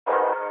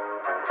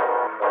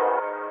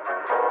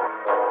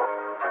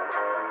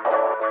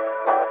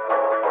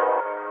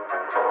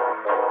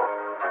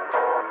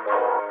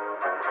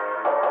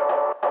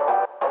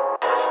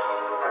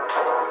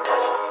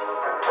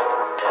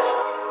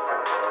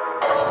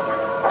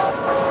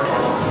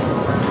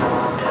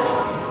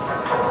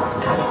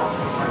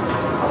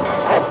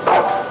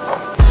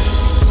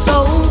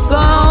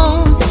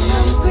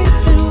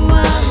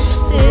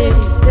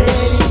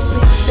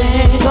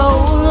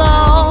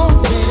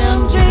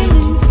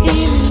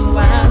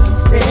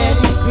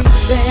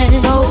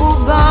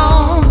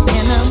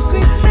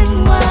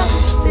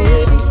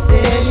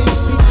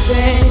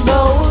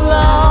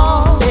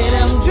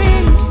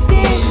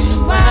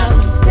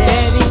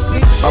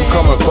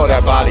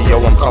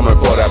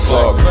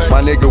plug.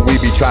 My nigga, we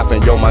be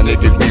trapping, yo, my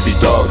niggas, we be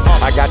thugs.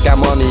 I got that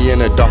money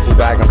in a duffel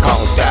bag, I'm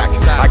counting stacks.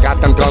 I got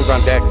them guns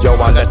on deck, yo,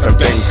 I let them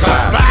things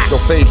clap. So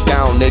face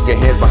down, nigga,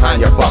 hands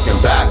behind your fucking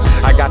back.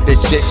 I got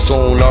this shit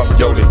sewn up,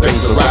 yo, this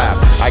thing's a rap.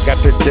 I got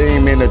this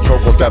game in the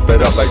choke, step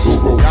it up like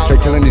Guru. They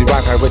killing these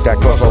rappers with that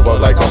crossover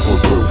like Uncle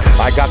Drew.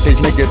 I got these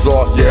niggas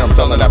lost, yeah, I'm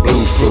selling that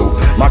blues crew.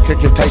 My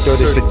kick is tight,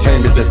 36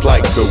 chambers just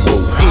like the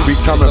woo. We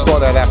coming for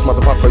that ass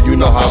motherfucker, you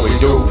know how we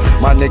do.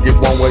 My niggas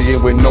one way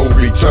in with no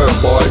return,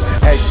 boy.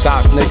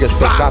 Headshots, niggas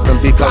to stop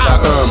them because I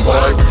earn,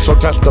 boy. So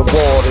test the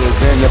waters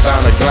and you're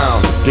bound to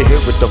drown. Get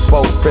hit with the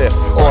 4/5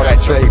 or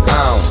that trade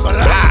pound.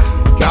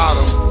 Got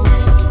him.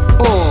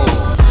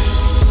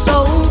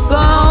 So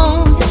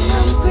gone, and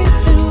I'm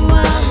creeping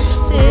while the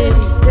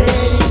city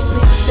steady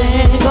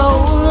sleeping.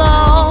 So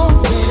long,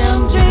 said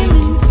I'm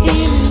dreaming,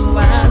 scheming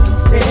while I'm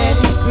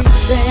steady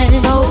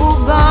creeping. So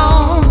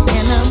gone,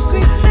 and I'm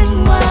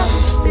creeping while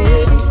the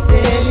city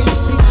steady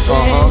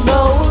sleeping. So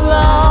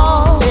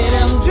long, said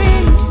I'm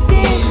dreaming,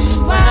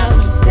 scheming while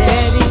I'm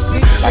steady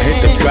creeping. I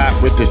hit the strap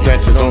with the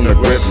stretchers on the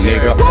grip,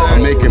 nigga.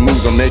 I'm making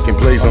moves, I'm making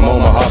plays, I'm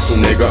on my hustle,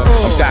 nigga.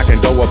 I'm stacking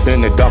dough up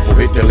in the duffel,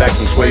 hit the Lex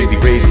and Swayze.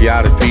 Crazy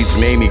out of streets,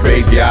 made me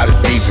crazy out of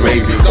streets,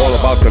 crazy. All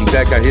about them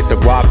deck, I hit the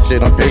guap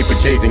shit, I'm paper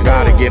chasing.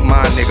 Gotta get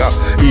mine, nigga,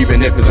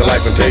 even if it's a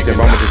life I'm taking.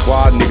 Run with the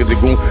squad, niggas the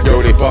goon,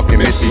 yo, they fucking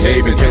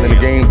misbehaving. Killing the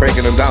game,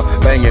 breaking them down,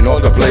 banging all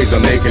the plays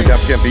I'm making.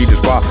 Death can't be the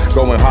spot,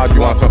 going hard,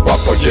 you want some fuck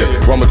or shit.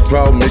 Run with the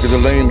 12, niggas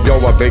are lame, yo,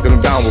 I'm baking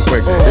them down real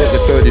quick. Here's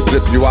the 30,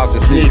 flip you out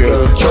the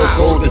sneaker. Choke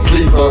hold the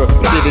sleeper,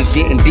 shit is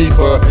getting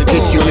deeper.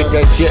 Hit you with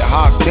that shit,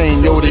 hot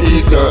chain, yo, the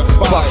ether.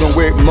 Fucking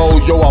with Mo,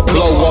 yo, I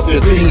blow up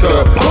your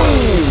speaker.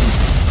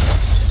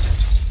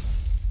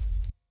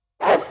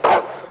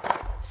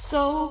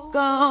 So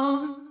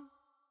gone.